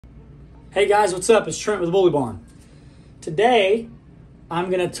Hey guys, what's up? It's Trent with Woolly Barn. Today, I'm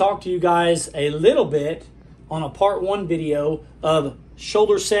going to talk to you guys a little bit on a part 1 video of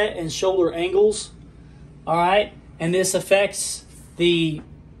shoulder set and shoulder angles. All right, and this affects the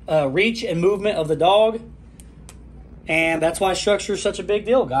reach and movement of the dog, and that's why structure is such a big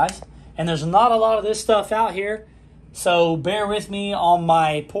deal, guys. And there's not a lot of this stuff out here, so bear with me on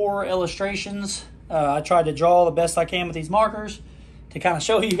my poor illustrations. I tried to draw the best I can with these markers to kind of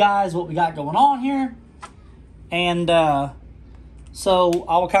show you guys what we got going on here. And so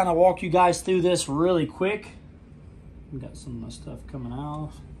I will kind of walk you guys through this really quick. We got some of my stuff coming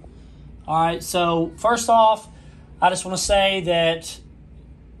off. All right, so first off, I just want to say that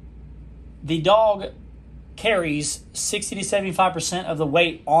the dog carries 60 to 75% of the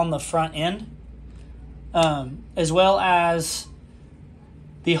weight on the front end, as well as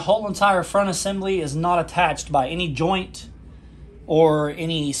the whole entire front assembly is not attached by any joint or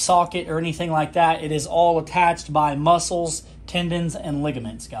any socket or anything like that. It is all attached by muscles, tendons, and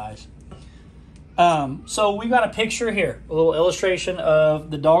ligaments, guys. So we got a picture here, a little illustration of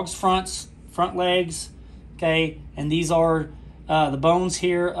the dog's front legs, okay? And these are the bones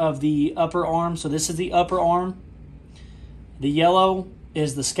here of the upper arm. So this is the upper arm. The yellow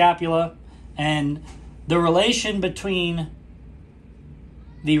is the scapula. And the relation between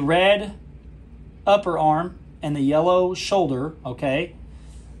the red upper arm and the yellow shoulder, okay,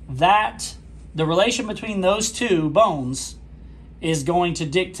 that the relation between those two bones is going to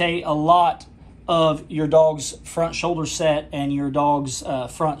dictate a lot of your dog's front shoulder set and your dog's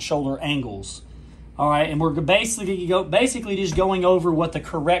front shoulder angles. All right, and we're basically just going over what the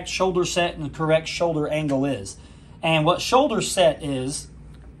correct shoulder set and the correct shoulder angle is. And what shoulder set is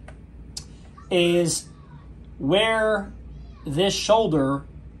where this shoulder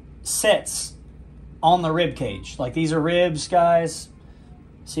sets on the rib cage. Like these are ribs, guys.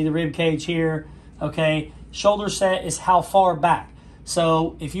 See the rib cage here? Okay. Shoulder set is how far back.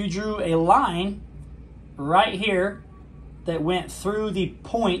 So if you drew a line right here that went through the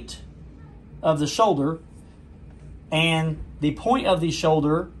point of the shoulder, and the point of the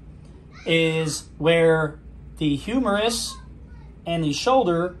shoulder is where the humerus and the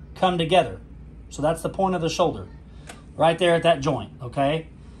shoulder come together. So that's the point of the shoulder, right there at that joint, okay?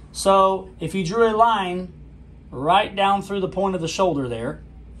 So if you drew a line right down through the point of the shoulder there,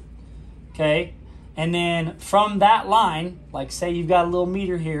 okay, and then from that line, like say you've got a little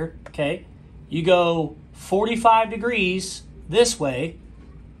meter here, okay, you go 45 degrees this way,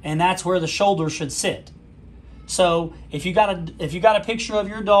 and that's where the shoulder should sit. So if you got a picture of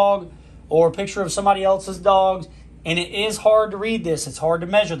your dog or a picture of somebody else's dog, and it is hard to read this, it's hard to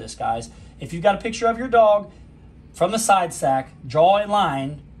measure this, guys. If you've got a picture of your dog from the side sack, draw a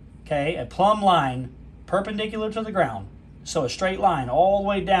line, okay, a plumb line perpendicular to the ground. So a straight line all the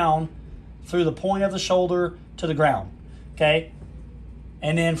way down through the point of the shoulder to the ground, okay?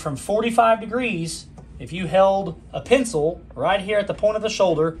 And then from 45 degrees, if you held a pencil right here at the point of the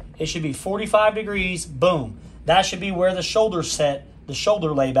shoulder, it should be 45 degrees, boom. That should be where the shoulder set, the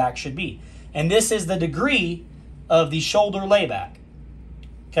shoulder layback should be. And this is the degree of the shoulder layback,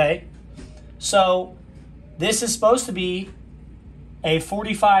 okay? So this is supposed to be a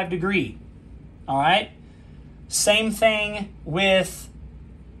 45 degree, all right? Same thing with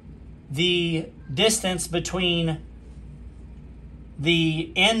the distance between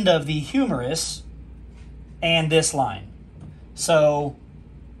the end of the humerus and this line. So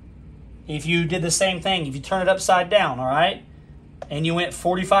if you did the same thing, if you turn it upside down, all right, and you went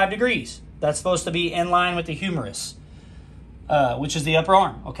 45 degrees, that's supposed to be in line with the humerus, which is the upper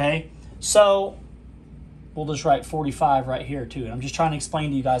arm, okay? So we'll just write 45 right here too. And I'm just trying to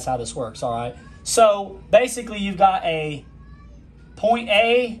explain to you guys how this works, all right? So basically you've got a point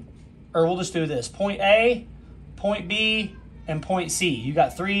A, or we'll just do this, point A, point B, and point C. You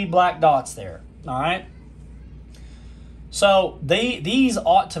got 3 black dots there, all right? So these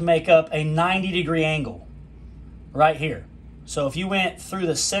ought to make up a 90-degree angle right here. So if you went through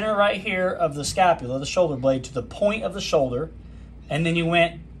the center right here of the scapula, the shoulder blade, to the point of the shoulder, and then you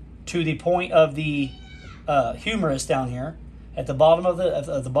went to the point of the humerus down here at the bottom of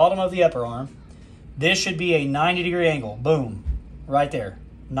the upper arm, this should be a 90-degree angle. Boom, right there,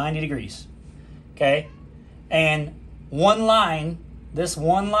 90 degrees. Okay, and one line, this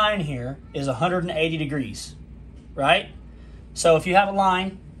one line here is 180 degrees, right? So if you have a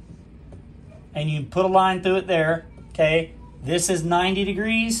line and you put a line through it there, okay, this is 90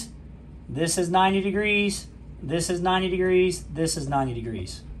 degrees, this is 90 degrees, this is 90 degrees, this is 90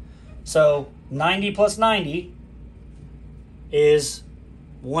 degrees. So 90 plus 90 is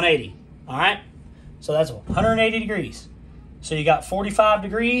 180, all right? So that's 180 degrees. So you got 45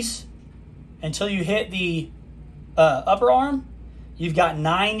 degrees until you hit the upper arm. You've got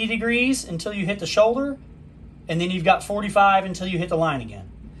 90 degrees until you hit the shoulder. And then you've got 45 until you hit the line again.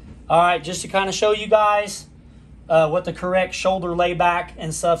 All right, just to kind of show you guys what the correct shoulder layback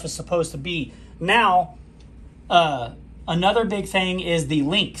and stuff is supposed to be. Now, another big thing is the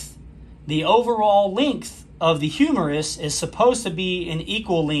length. The overall length of the humerus is supposed to be an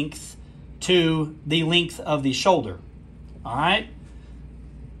equal length to the length of the shoulder. All right?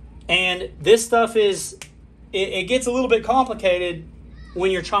 And this stuff is, it gets a little bit complicated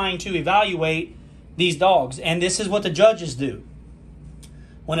when you're trying to evaluate these dogs. And this is what the judges do.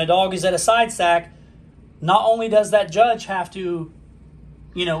 When a dog is at a side sack, not only does that judge have to,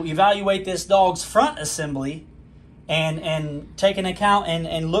 evaluate this dog's front assembly and take an account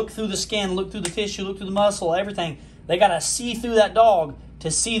and look through the skin, look through the tissue, look through the muscle, everything. They got to see through that dog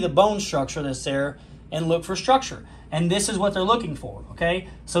to see the bone structure that's there and look for structure. And this is what they're looking for, okay?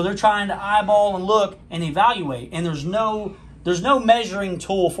 So they're trying to eyeball and look and evaluate. And there's no measuring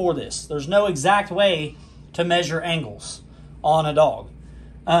tool for this. There's no exact way to measure angles on a dog.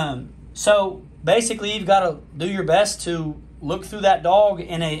 So basically, you've got to do your best to look through that dog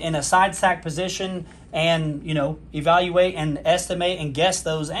in a side sack position and, evaluate and estimate and guess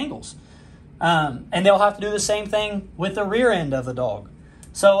those angles. And they'll have to do the same thing with the rear end of the dog.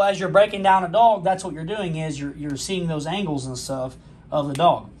 So as you're breaking down a dog, that's what you're doing is you're seeing those angles and stuff of the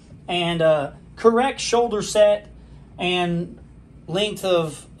dog. And correct shoulder set and length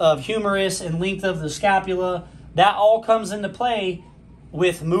of humerus and length of the scapula, that all comes into play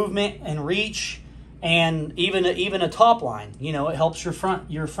with movement and reach and even a top line. It helps your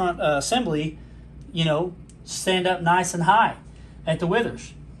front assembly, stand up nice and high at the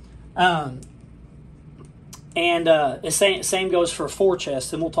withers. And the same goes for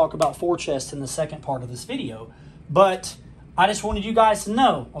forechest, and we'll talk about forechest in the second part of this video. But I just wanted you guys to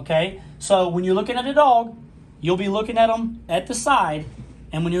know, okay? So when you're looking at a dog, you'll be looking at them at the side,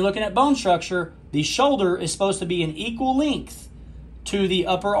 and when you're looking at bone structure, the shoulder is supposed to be an equal length to the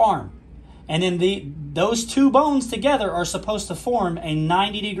upper arm. And then those two bones together are supposed to form a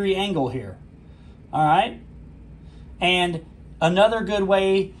 90-degree angle here. All right? And another good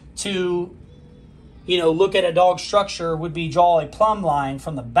way to look at a dog's structure would be draw a plumb line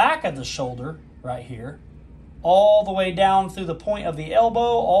from the back of the shoulder right here all the way down through the point of the elbow,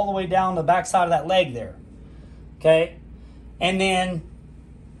 all the way down the back side of that leg there. Okay? And then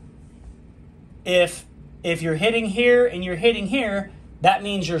if you're hitting here and you're hitting here, that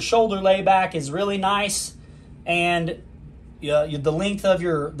means your shoulder layback is really nice and the length of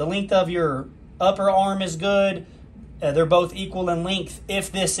your upper arm is good. They're both equal in length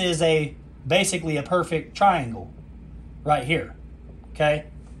if this is basically a perfect triangle right here. Okay?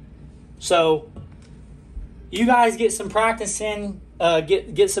 So you guys get some practice in,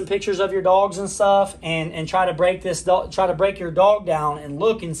 get some pictures of your dogs and stuff and try to break your dog down and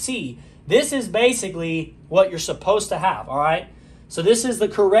look and see. This is basically what you're supposed to have, all right? So this is the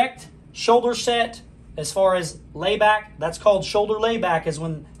correct shoulder set as far as layback. That's called shoulder layback, is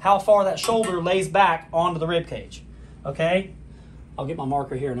how far that shoulder lays back onto the rib cage. Okay? I'll get my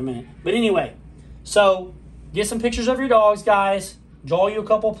marker here in a minute. But anyway, so get some pictures of your dogs, guys. Draw you a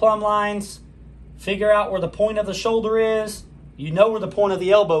couple plumb lines. Figure out where the point of the shoulder is. You know where the point of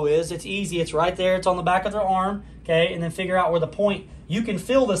the elbow is. It's easy. It's right there. It's on the back of their arm. Okay? And then figure out where the point. You can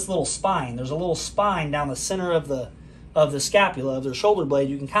feel this little spine. There's a little spine down the center of the scapula, of their shoulder blade.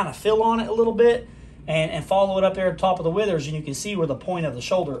 You can kind of feel on it a little bit and follow it up there at the top of the withers, and you can see where the point of the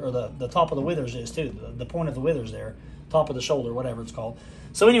shoulder, or the top of the withers is too. The point of the withers there, top of the shoulder, whatever it's called.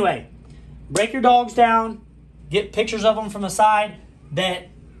 So anyway, break your dogs down, get pictures of them from the side that,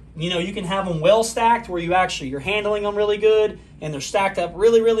 you can have them well stacked where you're handling them really good and they're stacked up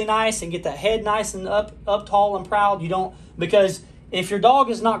really, really nice, and get that head nice and up tall and proud. Because if your dog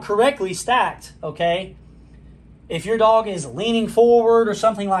is not correctly stacked, okay, if your dog is leaning forward or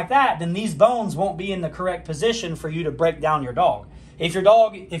something like that, then these bones won't be in the correct position for you to break down your dog. If your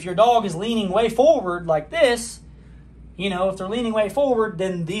dog is leaning way forward like this, if they're leaning way forward,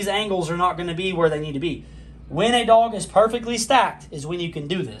 then these angles are not going to be where they need to be. When a dog is perfectly stacked is when you can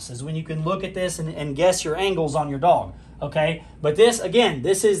do this, is when you can look at this and guess your angles on your dog, okay? But this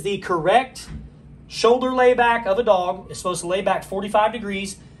is the correct shoulder layback of a dog. It's supposed to lay back 45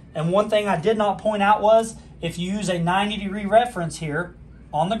 degrees. And one thing I did not point out was, if you use a 90-degree reference here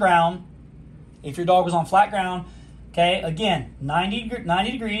on the ground, if your dog was on flat ground, okay, again,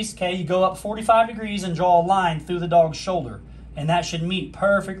 90 degrees, okay, you go up 45 degrees and draw a line through the dog's shoulder. And that should meet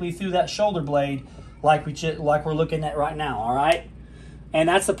perfectly through that shoulder blade like we're looking at right now, all right? And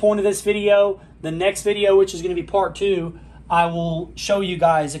that's the point of this video. The next video, which is going to be part 2, I will show you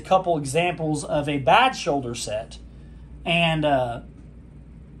guys a couple examples of a bad shoulder set, and I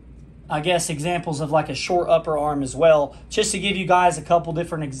guess examples of like a short upper arm as well, just to give you guys a couple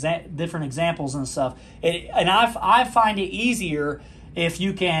different examples and stuff. I find it easier if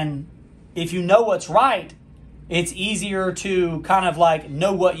you know what's right. It's easier to kind of like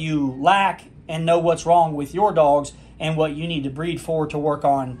know what you lack and know what's wrong with your dogs and what you need to breed for to work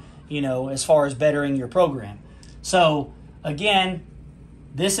on, as far as bettering your program. So again,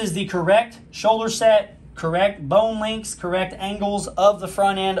 this is the correct shoulder set, correct bone lengths, correct angles of the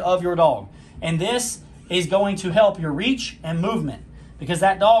front end of your dog. And this is going to help your reach and movement, because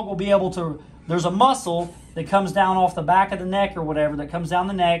that dog will be able to, there's a muscle that comes down off the back of the neck or whatever, that comes down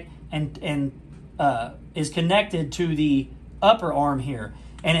the neck and is connected to the upper arm here.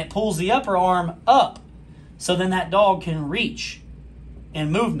 And it pulls the upper arm up, so then that dog can reach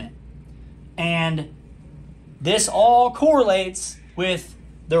and movement. And this all correlates with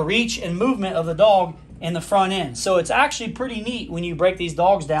the reach and movement of the dog in the front end. So it's actually pretty neat when you break these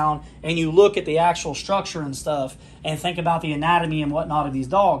dogs down and you look at the actual structure and stuff and think about the anatomy and whatnot of these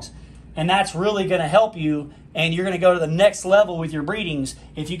dogs. And that's really going to help you, and you're going to go to the next level with your breedings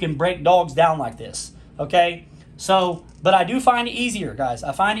if you can break dogs down like this. Okay? So, but I do find it easier, guys.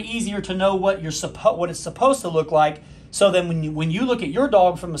 I find it easier to know what it's supposed to look like, so then when you look at your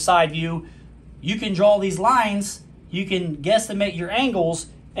dog from a side view, you can draw these lines, you can guesstimate your angles,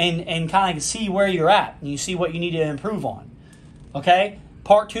 and kind of see where you're at, and you see what you need to improve on. Okay?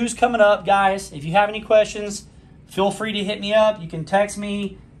 Part 2's coming up, guys. If you have any questions, feel free to hit me up. You can text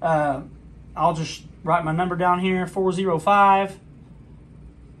me. I'll just write my number down here,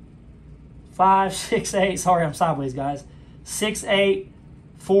 405-568, sorry, I'm sideways, guys,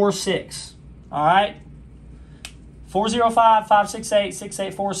 6846. All right?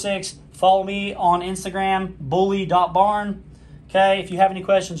 405-568-6846. Follow me on Instagram, bully.barn. Okay, if you have any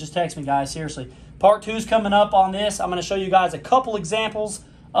questions, just text me, guys. Seriously. Part 2's coming up on this. I'm going to show you guys a couple examples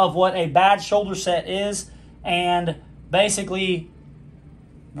of what a bad shoulder set is, and basically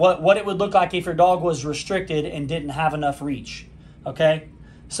what it would look like if your dog was restricted and didn't have enough reach. Okay?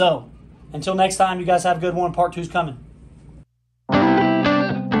 So, until next time, you guys have a good one. Part 2's coming.